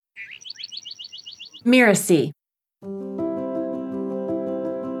Miracy.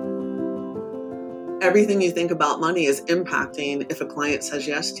 Everything you think about money is impacting if a client says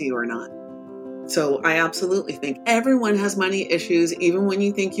yes to you or not. So I absolutely think everyone has money issues, even when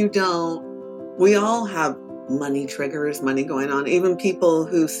you think you don't. We all have money triggers, money going on, even people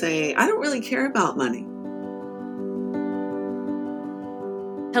who say, I don't really care about money.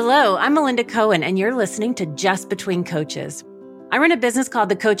 Hello, I'm Melinda Cohen, and you're listening to Just Between Coaches. I run a business called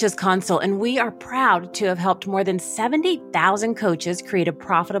The Coaches Console, and we are proud to have helped more than 70,000 coaches create a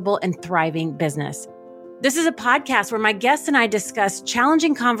profitable and thriving business. This is a podcast where my guests and I discuss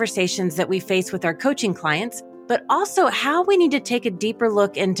challenging conversations that we face with our coaching clients, but also how we need to take a deeper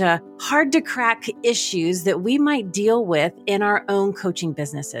look into hard-to-crack issues that we might deal with in our own coaching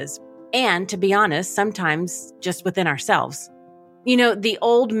businesses. And to be honest, sometimes just within ourselves. You know, the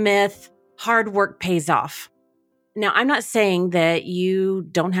old myth, hard work pays off. Now, I'm not saying that you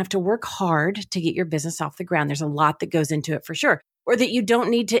don't have to work hard to get your business off the ground. There's a lot that goes into it for sure. Or that you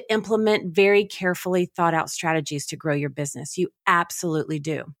don't need to implement very carefully thought out strategies to grow your business. You absolutely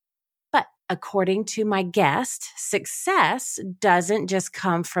do. But according to my guest, success doesn't just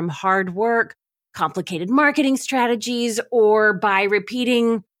come from hard work, complicated marketing strategies, or by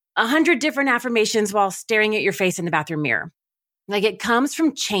repeating 100 different affirmations while staring at your face in the bathroom mirror. Like, it comes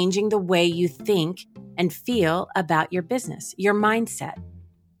from changing the way you think and feel about your business, your mindset.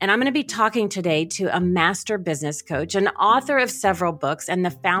 And I'm going to be talking today to a master business coach, an author of several books, and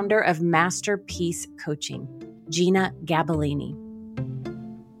the founder of Masterpiece Coaching, Jeanna Gabellini.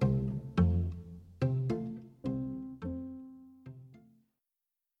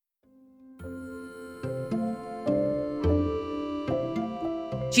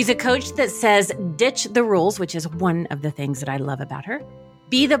 She's a coach that says, ditch the rules, which is one of the things that I love about her.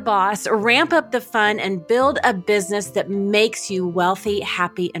 Be the boss, ramp up the fun, and build a business that makes you wealthy,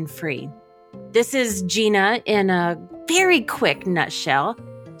 happy, and free. This is Jeanna in a very quick nutshell.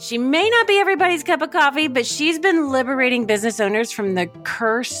 She may not be everybody's cup of coffee, but she's been liberating business owners from the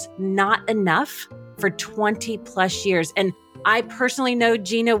curse not enough for 20 plus years. And I personally know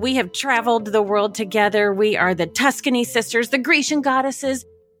Jeanna. We have traveled the world together. We are the Tuscany sisters, the Grecian goddesses.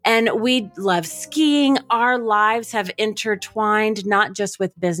 And we love skiing. Our lives have intertwined, not just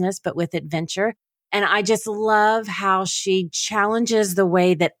with business, but with adventure. And I just love how she challenges the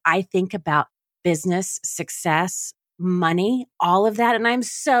way that I think about business, success, money, all of that. And I'm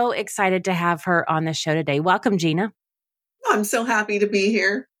so excited to have her on the show today. Welcome, Jeanna. I'm so happy to be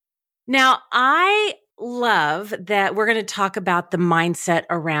here. Now, I love that we're going to talk about the mindset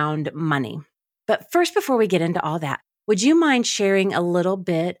around money. But first, before we get into all that, would you mind sharing a little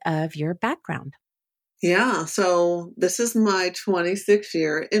bit of your background? Yeah. So this is my 26th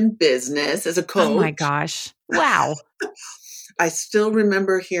year in business as a coach. Oh my gosh. Wow. I still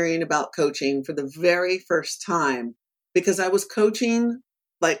remember hearing about coaching for the very first time because I was coaching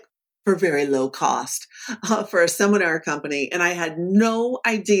like for very low cost for a seminar company. And I had no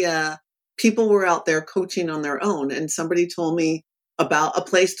idea people were out there coaching on their own. And somebody told me about a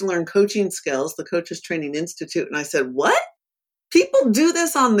place to learn coaching skills, the Coaches Training Institute. And I said, what? People do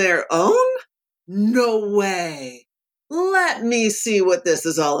this on their own? No way. Let me see what this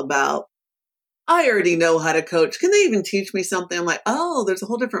is all about. I already know how to coach. Can they even teach me something? I'm like, oh, there's a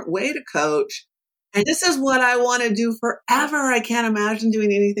whole different way to coach. And this is what I want to do forever. I can't imagine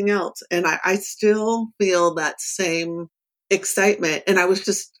doing anything else. And I still feel that same excitement. And I was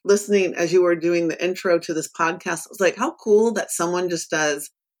just listening as you were doing the intro to this podcast. I was like, how cool that someone just does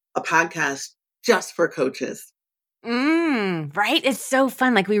a podcast just for coaches. Right? It's so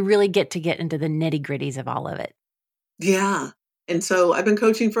fun. Like, we really get into the nitty gritties of all of it. Yeah. And so I've been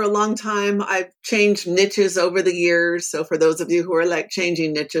coaching for a long time. I've changed niches over the years. So for those of you who are like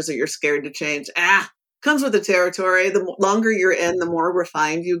changing niches or you're scared to change, comes with the territory. The longer you're in, the more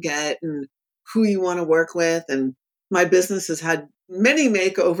refined you get and who you want to work with. And my business has had many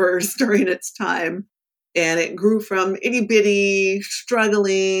makeovers during its time. And it grew from itty bitty,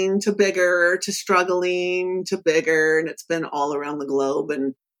 struggling to bigger, to struggling to bigger. And it's been all around the globe.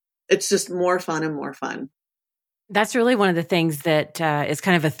 And it's just more fun and more fun. That's really one of the things that is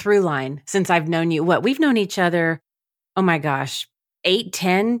kind of a through line since I've known you. We've known each other, oh my gosh, 8,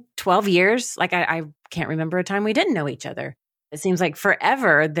 10, 12 years. Like, I can't remember a time we didn't know each other. It seems like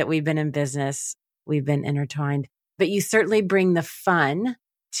forever that we've been in business. We've been intertwined. But you certainly bring the fun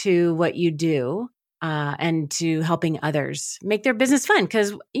to what you do. And to helping others make their business fun.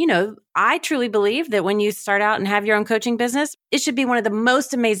 Because, you know, I truly believe that when you start out and have your own coaching business, it should be one of the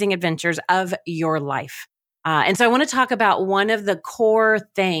most amazing adventures of your life. And so I want to talk about one of the core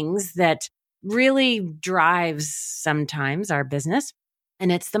things that really drives sometimes our business.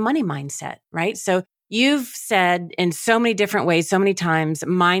 and it's the money mindset, right? So you've said in so many different ways, so many times,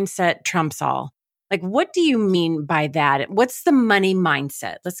 mindset trumps all. Like, what do you mean by that? What's the money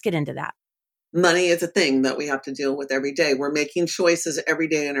mindset? Let's get into that. Money is a thing that we have to deal with every day. We're making choices every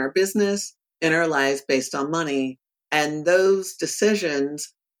day in our business, in our lives based on money. And those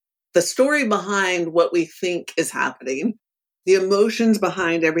decisions, the story behind what we think is happening, the emotions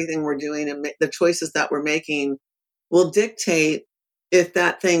behind everything we're doing and the choices that we're making will dictate if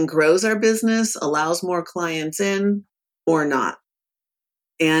that thing grows our business, allows more clients in or not.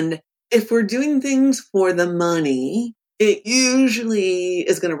 And if we're doing things for the money, it usually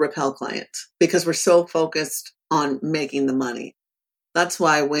is going to repel clients because we're so focused on making the money. That's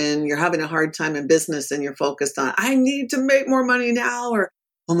why when you're having a hard time in business and you're focused on, I need to make more money now, or,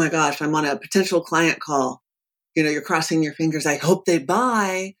 oh my gosh, I'm on a potential client call. You're crossing your fingers. I hope they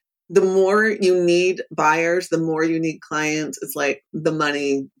buy. The more you need buyers, the more you need clients. It's like the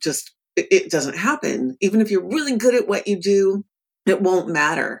money just, it doesn't happen. Even if you're really good at what you do, it won't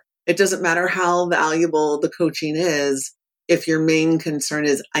matter. It doesn't matter how valuable the coaching is if your main concern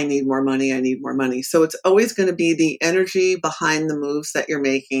is, I need more money, I need more money. So it's always going to be the energy behind the moves that you're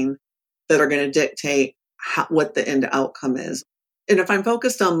making that are going to dictate what the end outcome is. And if I'm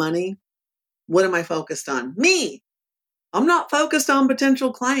focused on money, what am I focused on? Me. I'm not focused on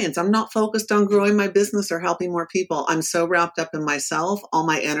potential clients. I'm not focused on growing my business or helping more people. I'm so wrapped up in myself. All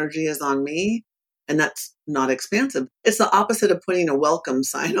my energy is on me. And that's not expansive. It's the opposite of putting a welcome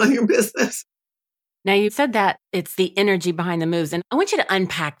sign on your business. Now, you said that it's the energy behind the moves. And I want you to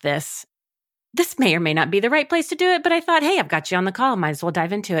unpack this. This may or may not be the right place to do it, but I thought, hey, I've got you on the call. Might as well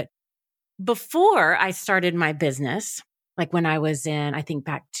dive into it. Before I started my business, like when I was in, I think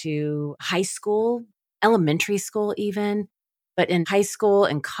back to high school, elementary school even, but in high school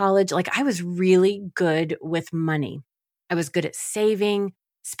and college, like I was really good with money. I was good at saving,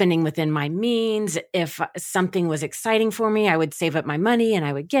 spending within my means. If something was exciting for me, I would save up my money and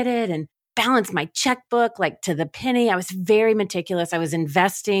I would get it and balance my checkbook like to the penny. I was very meticulous. I was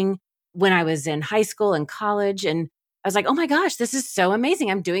investing when I was in high school and college. And I was like, oh my gosh, this is so amazing.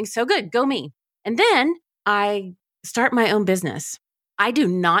 I'm doing so good. Go me. And then I start my own business. I do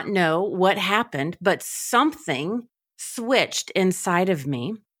not know what happened, but something switched inside of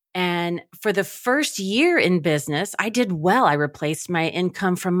me. And for the first year in business, I did well. I replaced my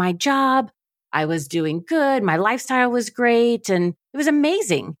income from my job. I was doing good. My lifestyle was great. And it was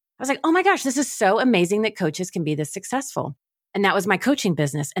amazing. I was like, oh my gosh, this is so amazing that coaches can be this successful. And that was my coaching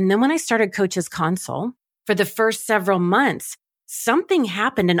business. And then when I started Coaches Console, for the first several months, something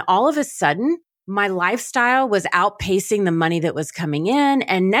happened. And all of a sudden, my lifestyle was outpacing the money that was coming in.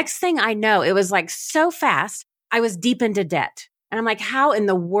 And next thing I know, it was like so fast, I was deep into debt. And I'm like, how in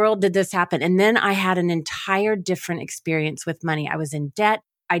the world did this happen? And then I had an entire different experience with money. I was in debt.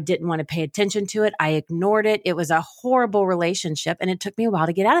 I didn't want to pay attention to it. I ignored it. It was a horrible relationship. And it took me a while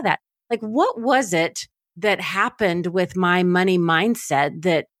to get out of that. Like, what was it that happened with my money mindset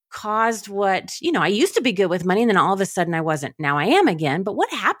that caused what, I used to be good with money and then all of a sudden I wasn't. Now I am again. But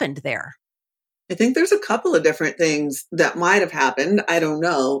what happened there? I think there's a couple of different things that might have happened. I don't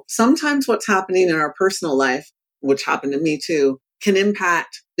know. Sometimes what's happening in our personal life, which happened to me too, can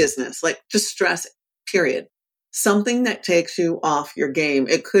impact business, like just stress, period. Something that takes you off your game.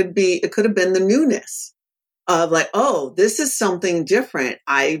 It could have been the newness of like, oh, this is something different.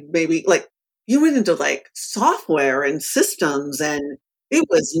 I maybe like you went into like software and systems and it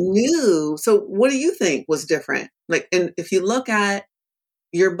was new. So what do you think was different? Like, and if you look at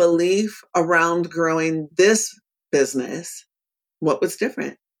your belief around growing this business, what was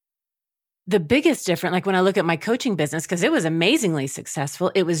different? The biggest difference, like when I look at my coaching business, because it was amazingly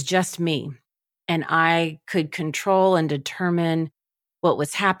successful, it was just me. And I could control and determine what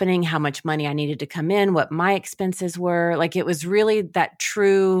was happening, how much money I needed to come in, what my expenses were. Like it was really that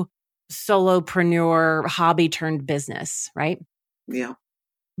true solopreneur hobby turned business, right? Yeah.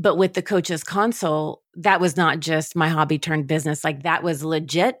 But with the Coaches Console, that was not just my hobby turned business. Like that was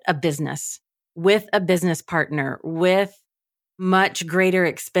legit a business with a business partner, with much greater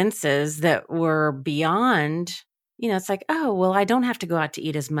expenses that were beyond, it's like, oh, well, I don't have to go out to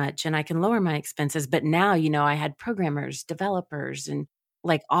eat as much and I can lower my expenses. But now, I had programmers, developers, and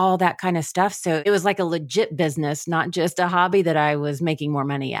like all that kind of stuff. So it was like a legit business, not just a hobby that I was making more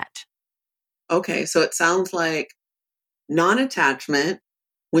money at. Okay. So it sounds like non-attachment.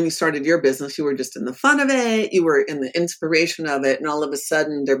 When you started your business, you were just in the fun of it. You were in the inspiration of it. And all of a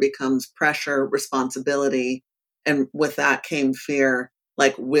sudden there becomes pressure, responsibility. And with that came fear.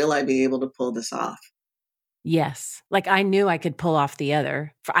 Like, will I be able to pull this off? Yes. Like I knew I could pull off the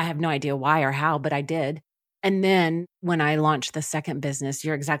other. I have no idea why or how, but I did. And then when I launched the second business,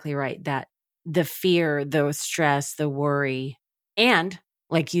 you're exactly right, that the fear, the stress, the worry, and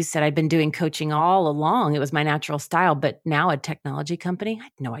like you said, I'd been doing coaching all along. It was my natural style, but now a technology company, I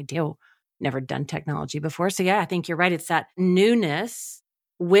had no idea, never done technology before. So yeah, I think you're right. It's that newness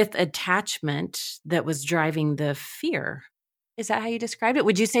with attachment that was driving the fear. Is that how you described it?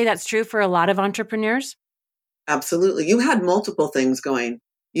 Would you say that's true for a lot of entrepreneurs? Absolutely. You had multiple things going.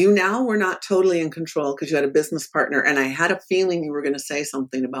 You now were not totally in control because you had a business partner. And I had a feeling you were going to say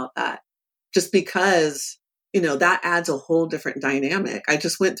something about that just because, that adds a whole different dynamic. I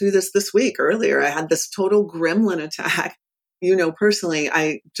just went through this week earlier. I had this total gremlin attack. Personally,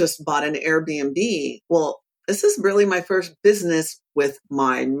 I just bought an Airbnb. Well, this is really my first business with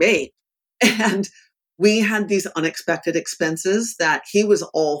my mate. And we had these unexpected expenses that he was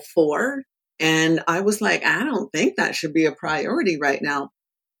all for. And I was like, I don't think that should be a priority right now.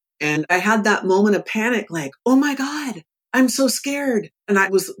 And I had that moment of panic, like, oh my God, I'm so scared. And I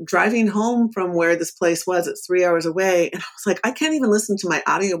was driving home from where this place was. It's 3 hours away. And I was like, I can't even listen to my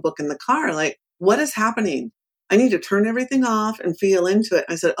audiobook in the car. Like, what is happening? I need to turn everything off and feel into it.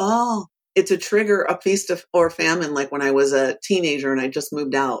 I said, oh, it's a trigger, a feast or famine, like when I was a teenager and I just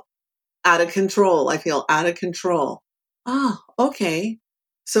moved out of control. I feel out of control. Oh, okay.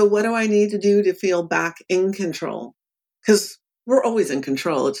 So what do I need to do to feel back in control? Because we're always in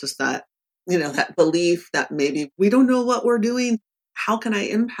control. It's just that, that belief that maybe we don't know what we're doing. How can I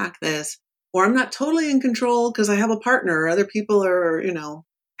impact this? Or I'm not totally in control because I have a partner or other people are,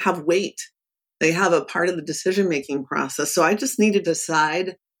 have weight. They have a part of the decision-making process. So I just need to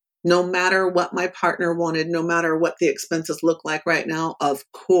decide, no matter what my partner wanted, no matter what the expenses look like right now, of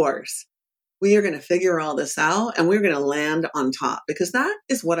course, we are going to figure all this out and we're going to land on top because that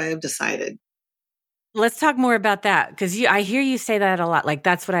is what I have decided. Let's talk more about that because I hear you say that a lot. Like,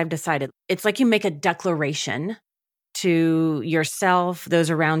 that's what I've decided. It's like you make a declaration to yourself, those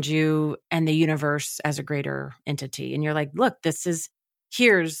around you, and the universe as a greater entity. And you're like, look,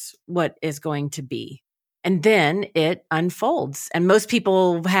 here's what is going to be. And then it unfolds. And most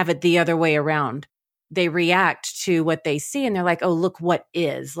people have it the other way around. They react to what they see and they're like, oh, look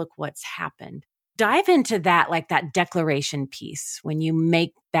what's happened. Dive into that, like that declaration piece when you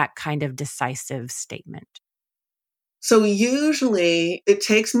make that kind of decisive statement. So usually it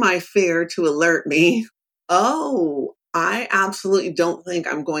takes my fear to alert me. Oh, I absolutely don't think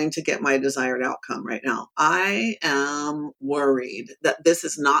I'm going to get my desired outcome right now. I am worried that this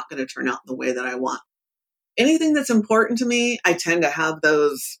is not going to turn out the way that I want. Anything that's important to me, I tend to have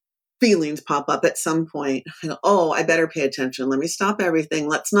those feelings pop up at some point. I go, oh, I better pay attention. Let me stop everything.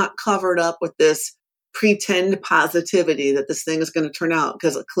 Let's not cover it up with this pretend positivity that this thing is going to turn out.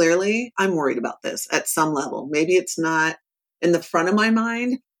 Because clearly I'm worried about this at some level. Maybe it's not in the front of my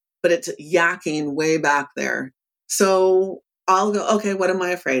mind, but it's yakking way back there. So I'll go, okay, what am I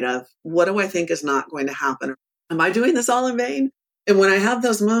afraid of? What do I think is not going to happen? Am I doing this all in vain? And when I have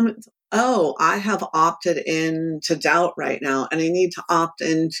those moments, oh, I have opted into doubt right now and I need to opt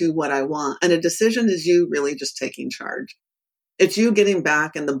into what I want. And a decision is you really just taking charge. It's you getting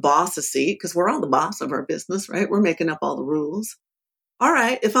back in the boss's seat because we're all the boss of our business, right? We're making up all the rules. All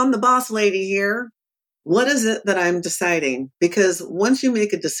right, if I'm the boss lady here, what is it that I'm deciding? Because once you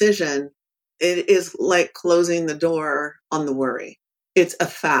make a decision, it is like closing the door on the worry. It's a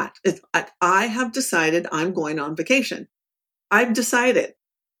fact. I have decided I'm going on vacation. I've decided.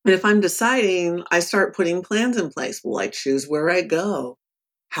 And if I'm deciding, I start putting plans in place. Will I choose where I go?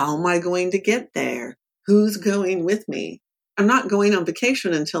 How am I going to get there? Who's going with me? I'm not going on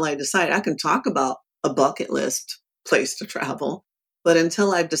vacation until I decide. I can talk about a bucket list place to travel, but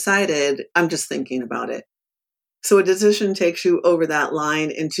until I've decided, I'm just thinking about it. So a decision takes you over that line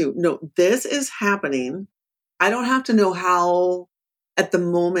into, no, this is happening. I don't have to know how at the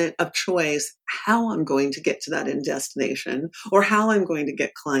moment of choice, how I'm going to get to that end destination or how I'm going to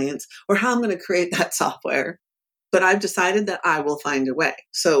get clients or how I'm going to create that software. But I've decided that I will find a way.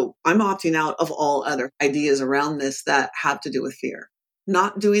 So I'm opting out of all other ideas around this that have to do with fear.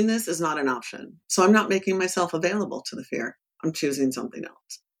 Not doing this is not an option. So I'm not making myself available to the fear. I'm choosing something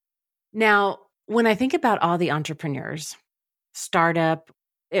else. Now, when I think about all the entrepreneurs, startup,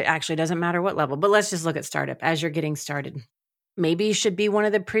 it actually doesn't matter what level, but let's just look at startup as you're getting started. Maybe should be one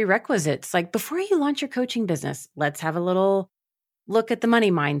of the prerequisites. Like before you launch your coaching business, let's have a little look at the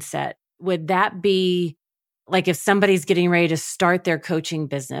money mindset. Would that be like if somebody's getting ready to start their coaching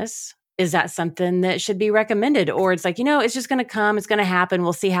business, is that something that should be recommended? Or it's like, it's just going to come, it's going to happen.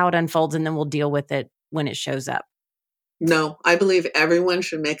 We'll see how it unfolds and then we'll deal with it when it shows up. No, I believe everyone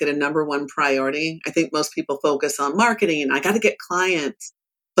should make it a number one priority. I think most people focus on marketing. I got to get clients.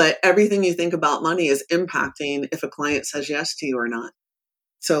 But everything you think about money is impacting if a client says yes to you or not.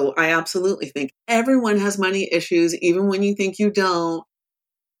 So I absolutely think everyone has money issues, even when you think you don't.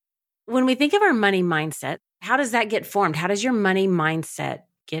 When we think of our money mindset, how does that get formed? How does your money mindset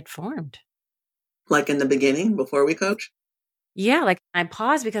get formed? Like in the beginning, before we coach. Yeah, like I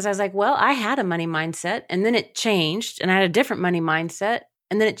paused because I was like, well, I had a money mindset and then it changed and I had a different money mindset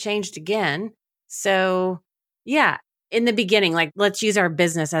and then it changed again. So, yeah, in the beginning, like let's use our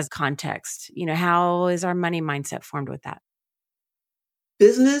business as context. How is our money mindset formed with that?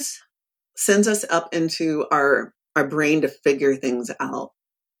 Business sends us up into our brain to figure things out.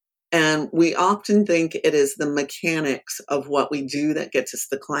 And we often think it is the mechanics of what we do that gets us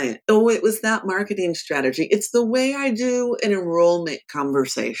the client. Oh, it was that marketing strategy. It's the way I do an enrollment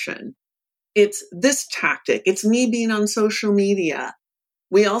conversation. It's this tactic. It's me being on social media.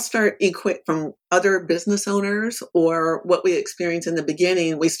 We all start from other business owners or what we experience in the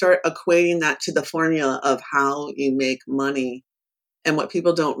beginning. We start equating that to the formula of how you make money. And what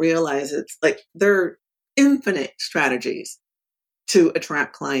people don't realize, it's like there are infinite strategies to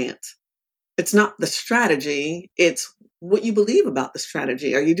attract clients. It's not the strategy, it's what you believe about the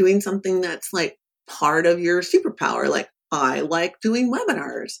strategy. Are you doing something that's like part of your superpower? Like, I like doing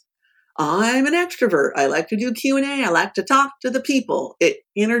webinars. I'm an extrovert. I like to do Q&A. I like to talk to the people. It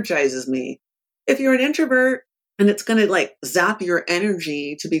energizes me. If you're an introvert and it's going to like zap your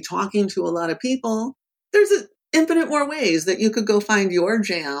energy to be talking to a lot of people, there's infinite more ways that you could go find your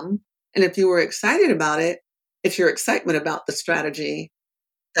jam. And if you were excited about it, it's your excitement about the strategy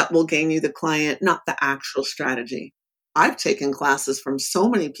that will gain you the client, not the actual strategy. I've taken classes from so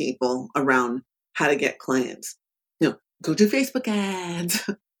many people around how to get clients. Go do Facebook ads,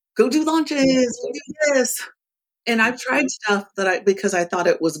 go do launches, go do this. And I've tried stuff because I thought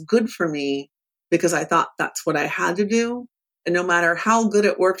it was good for me, because I thought that's what I had to do. And no matter how good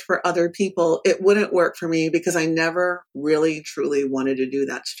it worked for other people, it wouldn't work for me because I never really, truly wanted to do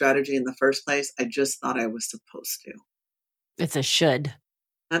that strategy in the first place. I just thought I was supposed to. It's a should.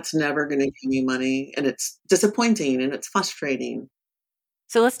 That's never going to give me money. And it's disappointing and it's frustrating.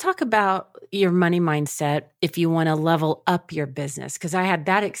 So let's talk about your money mindset if you want to level up your business, because I had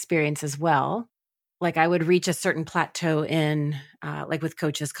that experience as well. Like I would reach a certain plateau in like with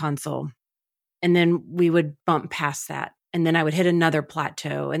Coach's Console, and then we would bump past that. And then I would hit another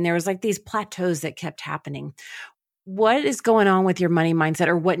plateau. And there was like these plateaus that kept happening. What is going on with your money mindset,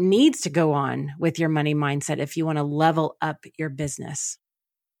 or what needs to go on with your money mindset if you want to level up your business?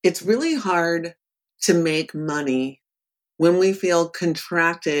 It's really hard to make money when we feel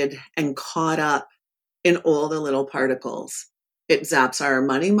contracted and caught up in all the little particles. It zaps our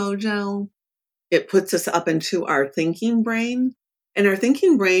money mojo. It puts us up into our thinking brain. And our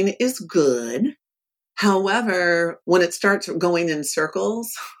thinking brain is good. However, when it starts going in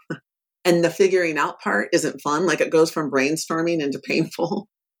circles and the figuring out part isn't fun, like it goes from brainstorming into painful,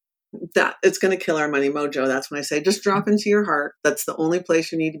 that it's going to kill our money mojo. That's when I say, just drop into your heart. That's the only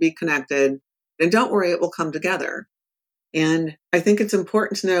place you need to be connected. And don't worry, it will come together. And I think it's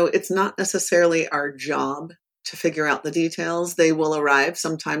important to know it's not necessarily our job to figure out the details. They will arrive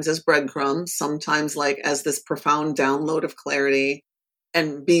sometimes as breadcrumbs, sometimes like as this profound download of clarity,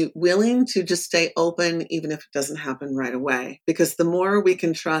 and be willing to just stay open, even if it doesn't happen right away. Because the more we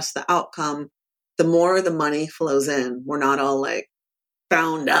can trust the outcome, the more the money flows in. We're not all like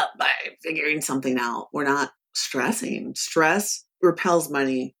bound up by figuring something out. We're not stressing. Stress repels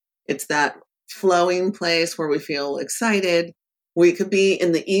money. It's that flowing place where we feel excited. We could be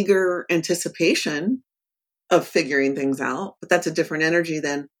in the eager anticipation of figuring things out, but that's a different energy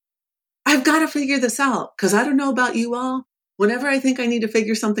than I've got to figure this out. Because I don't know about you all. Whenever I think I need to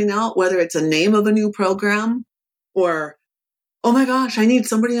figure something out, whether it's a name of a new program or, oh my gosh, I need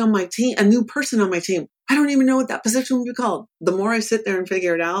somebody on my team, a new person on my team. I don't even know what that position would be called. The more I sit there and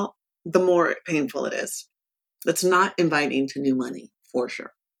figure it out, the more painful it is. It's not inviting to new money, for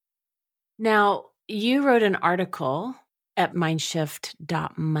sure. Now, you wrote an article at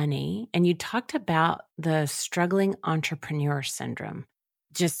mindshift.money, and you talked about the struggling entrepreneur syndrome.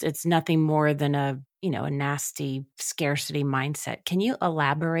 Just it's nothing more than a nasty scarcity mindset. Can you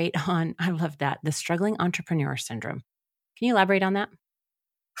elaborate on, I love that, the struggling entrepreneur syndrome. Can you elaborate on that?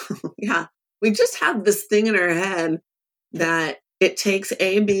 Yeah. We just have this thing in our head that it takes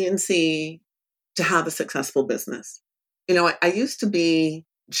A, B, and C to have a successful business. I used to be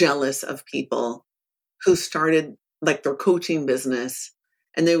jealous of people who started like their coaching business,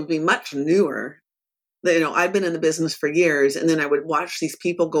 and they would be much newer. I've been in the business for years, and then I would watch these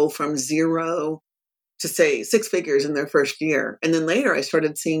people go from zero to say 6 figures in their first year. And then later I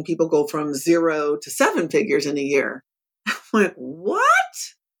started seeing people go from 0 to 7 figures in a year. I'm like, what?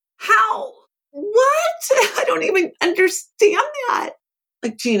 How? What? I don't even understand that.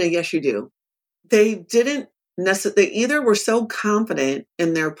 Like, Jeanna, yes, you do. They didn't necessarily, they either were so confident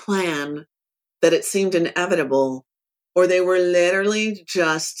in their plan that it seemed inevitable, or they were literally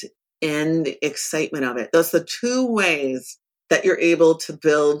just in the excitement of it. Those are the two ways that you're able to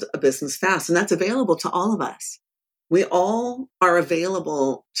build a business fast. And that's available to all of us. We all are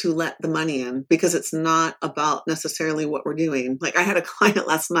available to let the money in because it's not about necessarily what we're doing. Like, I had a client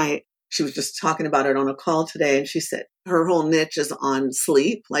last night. She was just talking about it on a call today. And she said her whole niche is on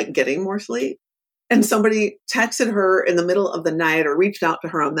sleep, like getting more sleep. And somebody texted her in the middle of the night or reached out to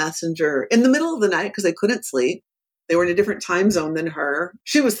her on Messenger in the middle of the night because they couldn't sleep. They were in a different time zone than her.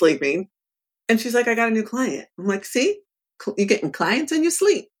 She was sleeping. And she's like, I got a new client. I'm like, see, you're getting clients and you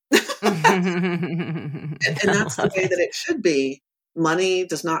sleep. And that's the way that it should be. Money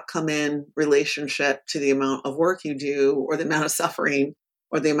does not come in relationship to the amount of work you do or the amount of suffering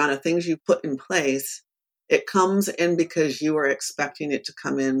or the amount of things you put in place. It comes in because you are expecting it to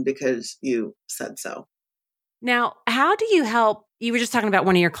come in because you said so. Now, how do you help? You were just talking about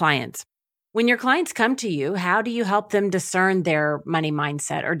one of your clients. When your clients come to you, how do you help them discern their money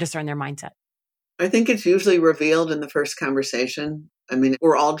mindset or discern their mindset? I think it's usually revealed in the first conversation. I mean,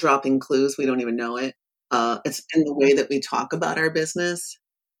 we're all dropping clues. We don't even know it. It's in the way that we talk about our business,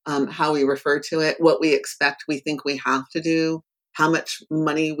 how we refer to it, what we expect, we think we have to do, how much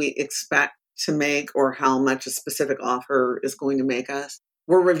money we expect to make, or how much a specific offer is going to make us.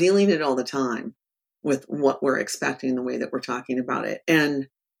 We're revealing it all the time with what we're expecting, the way that we're talking about it. And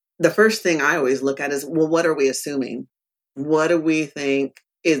the first thing I always look at is, well, what are we assuming? What do we think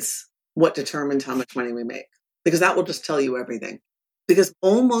is what determines how much money we make? Because that will just tell you everything. Because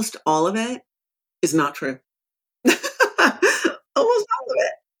almost all of it is not true. Almost all of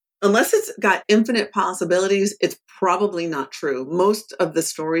it. Unless it's got infinite possibilities, it's probably not true. Most of the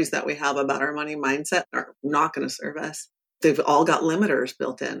stories that we have about our money mindset are not going to serve us. They've all got limiters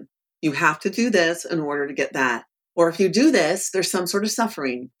built in. You have to do this in order to get that. Or if you do this, there's some sort of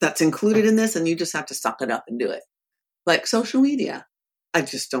suffering that's included in this, and you just have to suck it up and do it. Like social media. I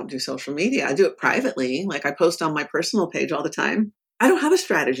just don't do social media. I do it privately. Like, I post on my personal page all the time. I don't have a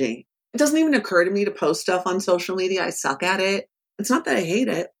strategy. It doesn't even occur to me to post stuff on social media. I suck at it. It's not that I hate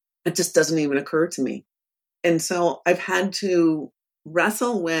it. It just doesn't even occur to me. And so I've had to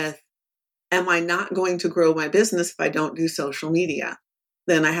wrestle with, am I not going to grow my business if I don't do social media?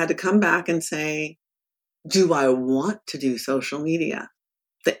 Then I had to come back and say, do I want to do social media?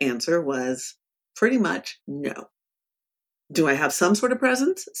 The answer was pretty much no. Do I have some sort of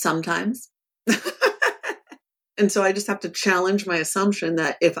presence? Sometimes. And so I just have to challenge my assumption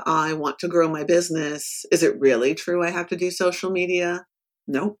that if I want to grow my business, is it really true I have to do social media?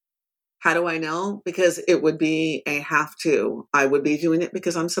 No. How do I know? Because it would be a have to. I would be doing it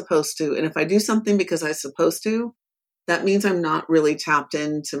because I'm supposed to. And if I do something because I'm supposed to, that means I'm not really tapped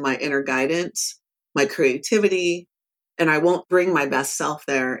into my inner guidance, my creativity, and I won't bring my best self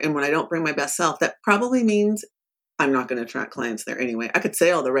there. And when I don't bring my best self, that probably means I'm not going to attract clients there anyway. I could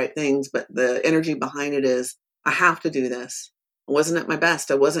say all the right things, but the energy behind it is, I have to do this. I wasn't at my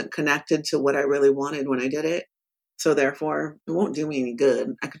best. I wasn't connected to what I really wanted when I did it. So therefore, it won't do me any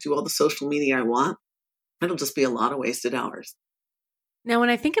good. I could do all the social media I want. It'll just be a lot of wasted hours. Now,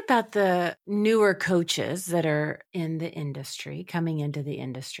 when I think about the newer coaches that are in the industry, coming into the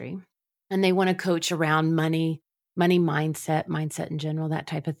industry, and they want to coach around money mindset in general, that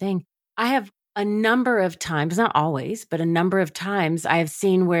type of thing, I have a number of times, not always, but a number of times I have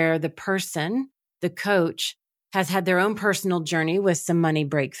seen where the person, the coach, has had their own personal journey with some money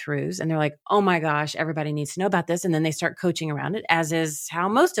breakthroughs. And they're like, oh my gosh, everybody needs to know about this. And then they start coaching around it, as is how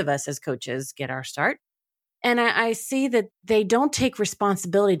most of us as coaches get our start. And I see that they don't take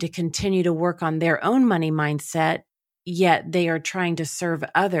responsibility to continue to work on their own money mindset, yet they are trying to serve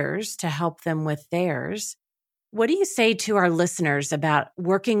others to help them with theirs. What do you say to our listeners about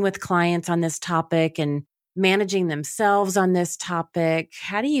working with clients on this topic and managing themselves on this topic?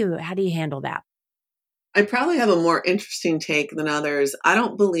 How do you handle that? I probably have a more interesting take than others. I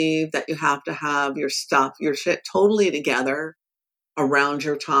don't believe that you have to have your shit totally together around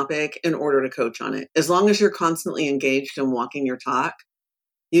your topic in order to coach on it. As long as you're constantly engaged in walking your talk,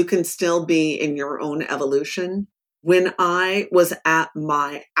 you can still be in your own evolution. When I was at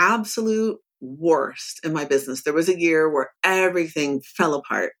my absolute worst in my business, there was a year where everything fell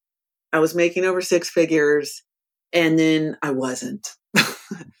apart. I was making over 6 figures, and then I wasn't.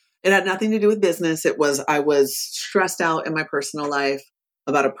 It had nothing to do with business. I was stressed out in my personal life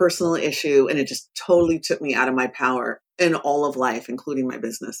about a personal issue, and it just totally took me out of my power in all of life, including my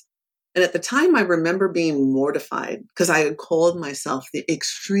business. And at the time, I remember being mortified because I had called myself the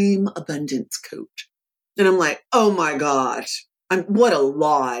extreme abundance coach. And I'm like, oh my gosh, what a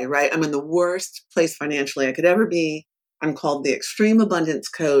lie, right? I'm in the worst place financially I could ever be. I'm called the extreme abundance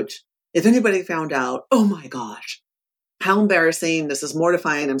coach. If anybody found out, oh my gosh, how embarrassing. This is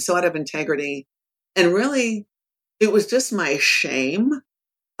mortifying. I'm so out of integrity. And really, it was just my shame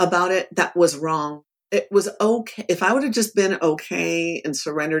about it that was wrong. It was okay. If I would have just been okay and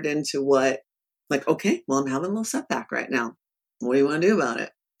surrendered into what, like, okay, well, I'm having a little setback right now. What do you want to do about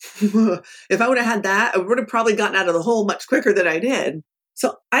it? If I would have had that, I would have probably gotten out of the hole much quicker than I did.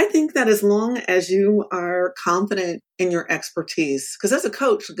 So I think that as long as you are confident in your expertise, because as a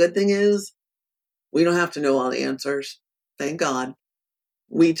coach, the good thing is we don't have to know all the answers. Thank God.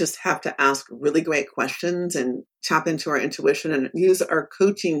 We just have to ask really great questions and tap into our intuition and use our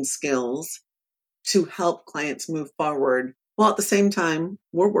coaching skills to help clients move forward. While at the same time,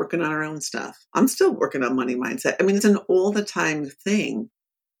 we're working on our own stuff. I'm still working on money mindset. I mean, it's an all the time thing.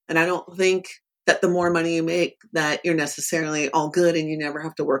 And I don't think that the more money you make, that you're necessarily all good and you never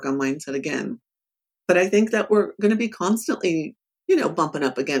have to work on mindset again. But I think that we're going to be constantly, bumping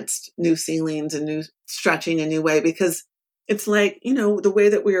up against new ceilings and new stretching a new way, because it's like, the way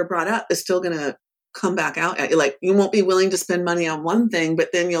that we were brought up is still going to come back out at you. Like, you won't be willing to spend money on one thing,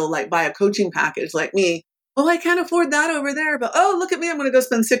 but then you'll buy a coaching package like me. Well, I can't afford that over there, but oh, look at me. I'm going to go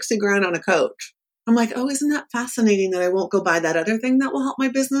spend 60 grand on a coach. I'm like, oh, isn't that fascinating that I won't go buy that other thing that will help my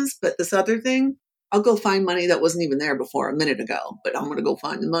business? But this other thing, I'll go find money that wasn't even there before a minute ago, but I'm going to go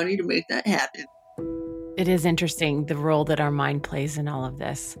find the money to make that happen. It is interesting the role that our mind plays in all of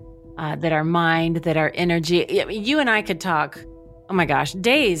this, that our mind, that our energy. You and I could talk, oh my gosh,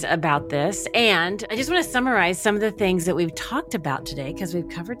 days about this. And I just want to summarize some of the things that we've talked about today, because we've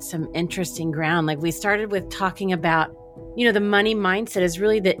covered some interesting ground. Like, we started with talking about, the money mindset is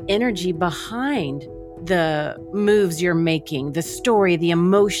really the energy behind the moves you're making, the story, the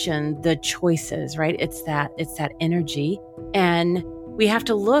emotion, the choices, right? It's that energy. And we have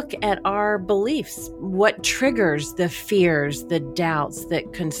to look at our beliefs. What triggers the fears, the doubts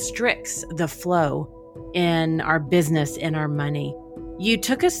that constricts the flow in our business, in our money? You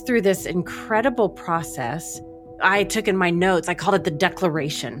took us through this incredible process. I took in my notes, I called it the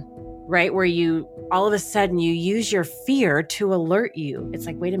declaration, right? Where you, all of a sudden, you use your fear to alert you. It's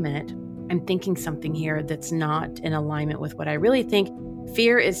like, wait a minute, I'm thinking something here that's not in alignment with what I really think.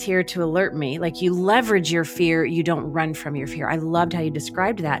 Fear is here to alert me. Like, you leverage your fear. You don't run from your fear. I loved how you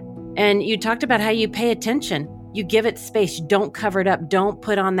described that. And you talked about how you pay attention. You give it space. You don't cover it up. Don't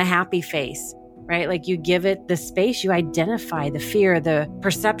put on the happy face, right? Like, you give it the space. You identify the fear, the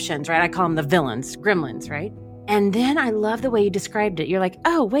perceptions, right? I call them the villains, gremlins, right? And then I love the way you described it. You're like,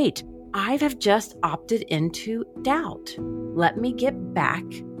 oh, wait, I have just opted into doubt. Let me get back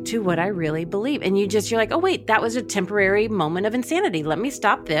to what I really believe. And you're like, oh, wait, that was a temporary moment of insanity. Let me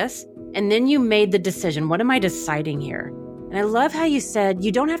stop this. And then you made the decision. What am I deciding here? And I love how you said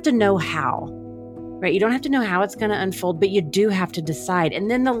you don't have to know how, right? You don't have to know how it's going to unfold, but you do have to decide.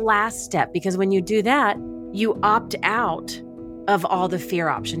 And then the last step, because when you do that, you opt out of all the fear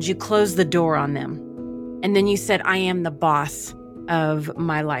options. You close the door on them. And then you said, I am the boss of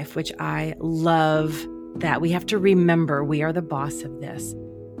my life, which I love that. We have to remember we are the boss of this.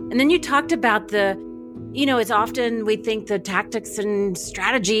 And then you talked about it's often we think the tactics and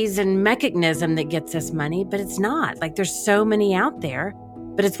strategies and mechanism that gets us money, but it's not. Like, there's so many out there,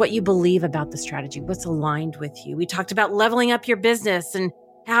 but it's what you believe about the strategy, what's aligned with you. We talked about leveling up your business and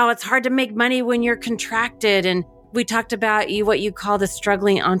how it's hard to make money when you're contracted. And we talked about what you call the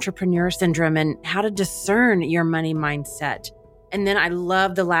struggling entrepreneur syndrome and how to discern your money mindset. And then I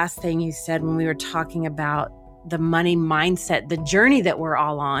love the last thing you said when we were talking about the money mindset, the journey that we're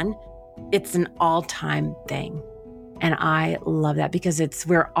all on. It's an all-time thing. And I love that because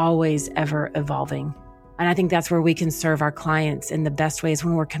we're always ever evolving. And I think that's where we can serve our clients in the best ways,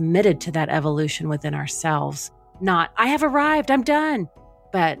 when we're committed to that evolution within ourselves. Not, I have arrived, I'm done.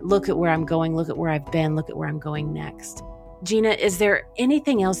 But look at where I'm going, look at where I've been, look at where I'm going next. Jeanna, is there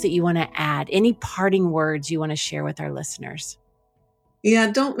anything else that you want to add? Any parting words you want to share with our listeners?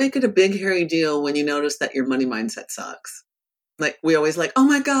 Yeah, don't make it a big, hairy deal when you notice that your money mindset sucks. Like, we always oh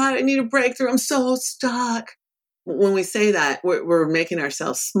my God, I need a breakthrough. I'm so stuck. When we say that, we're making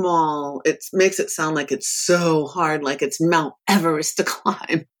ourselves small. It makes it sound like it's so hard, like it's Mount Everest to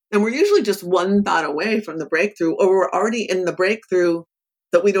climb. And we're usually just one thought away from the breakthrough, or we're already in the breakthrough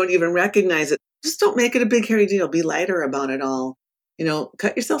that we don't even recognize it. Just don't make it a big, hairy deal. Be lighter about it all.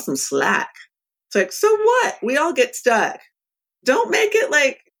 Cut yourself some slack. It's like, so what? We all get stuck. Don't make it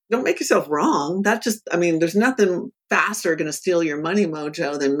like don't make yourself wrong. There's nothing faster going to steal your money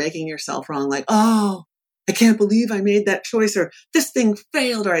mojo than making yourself wrong. Like, oh, I can't believe I made that choice, or this thing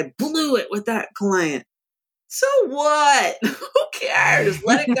failed, or I blew it with that client. So what? Who cares?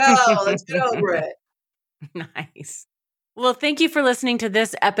 Let it go. Let's get over it. Nice. Well, thank you for listening to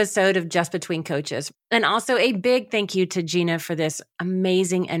this episode of Just Between Coaches. And also a big thank you to Jeanna for this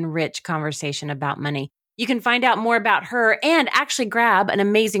amazing and rich conversation about money. You can find out more about her and actually grab an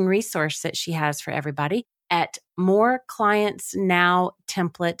amazing resource that she has for everybody at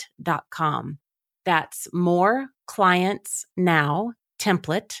moreclientsnowtemplate.com. That's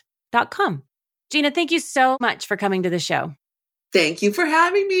moreclientsnowtemplate.com. Jeanna, thank you so much for coming to the show. Thank you for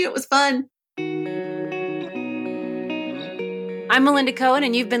having me. It was fun. I'm Melinda Cohen,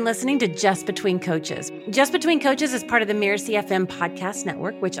 and you've been listening to Just Between Coaches. Just Between Coaches is part of the Mirror CFM podcast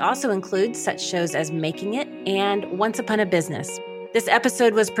network, which also includes such shows as Making It and Once Upon a Business. This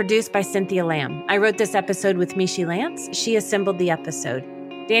episode was produced by Cynthia Lamb. I wrote this episode with Mishi Lance. She assembled the episode.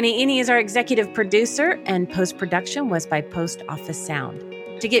 Danny Iny is our executive producer, and post-production was by Post Office Sound.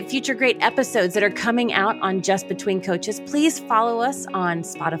 To get future great episodes that are coming out on Just Between Coaches, please follow us on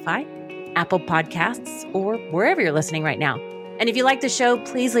Spotify, Apple Podcasts, or wherever you're listening right now. And if you like the show,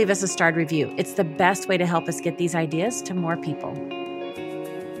 please leave us a starred review. It's the best way to help us get these ideas to more people.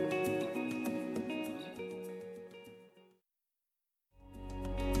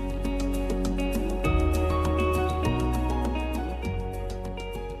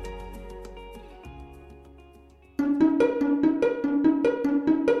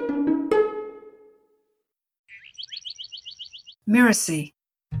 Miracy.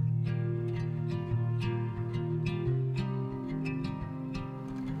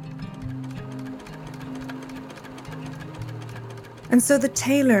 And so the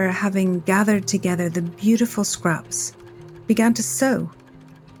tailor, having gathered together the beautiful scraps, began to sew.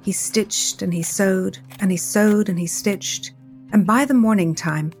 He stitched and he sewed, and he sewed and he stitched, and by the morning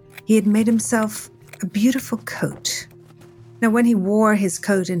time, he had made himself a beautiful coat. Now, when he wore his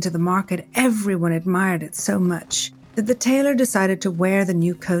coat into the market, everyone admired it so much that the tailor decided to wear the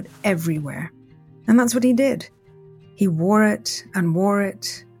new coat everywhere. And that's what he did. He wore it and wore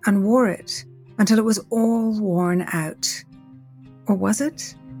it and wore it until it was all worn out. Or was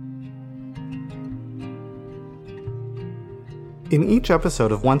it? In each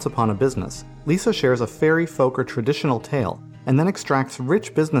episode of Once Upon a Business, Lisa shares a fairy, folk, or traditional tale, and then extracts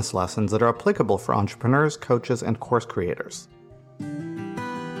rich business lessons that are applicable for entrepreneurs, coaches, and course creators.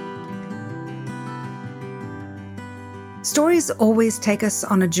 Stories always take us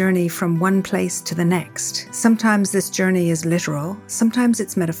on a journey from one place to the next. Sometimes this journey is literal, sometimes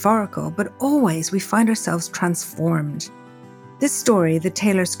it's metaphorical, but always we find ourselves transformed. This story, The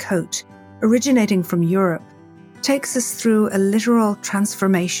Tailor's Coat, originating from Europe, takes us through a literal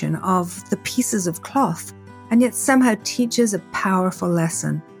transformation of the pieces of cloth, and yet somehow teaches a powerful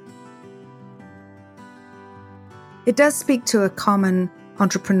lesson. It does speak to a common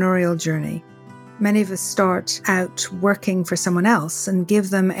entrepreneurial journey. Many of us start out working for someone else and give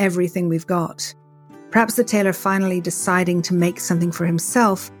them everything we've got. Perhaps the tailor finally deciding to make something for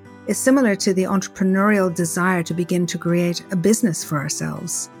himself is similar to the entrepreneurial desire to begin to create a business for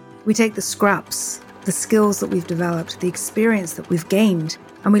ourselves. We take the scraps, the skills that we've developed, the experience that we've gained,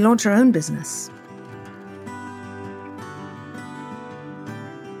 and we launch our own business.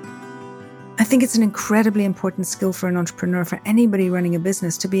 I think it's an incredibly important skill for an entrepreneur, for anybody running a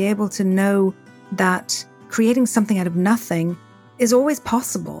business, to be able to know that creating something out of nothing is always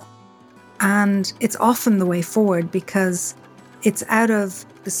possible. And it's often the way forward because it's out of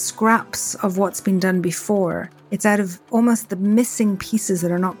the scraps of what's been done before. It's out of almost the missing pieces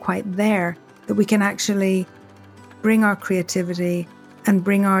that are not quite there that we can actually bring our creativity and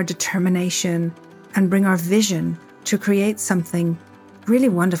bring our determination and bring our vision to create something really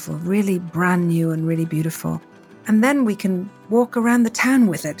wonderful, really brand new and really beautiful. And then we can walk around the town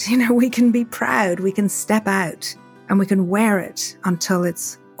with it. We can be proud, we can step out and we can wear it until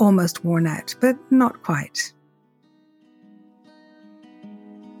it's almost worn out, but not quite.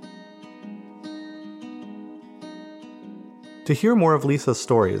 To hear more of Lisa's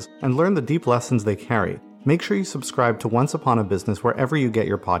stories and learn the deep lessons they carry, make sure you subscribe to Once Upon a Business wherever you get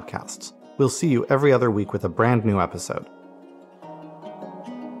your podcasts. We'll see you every other week with a brand new episode.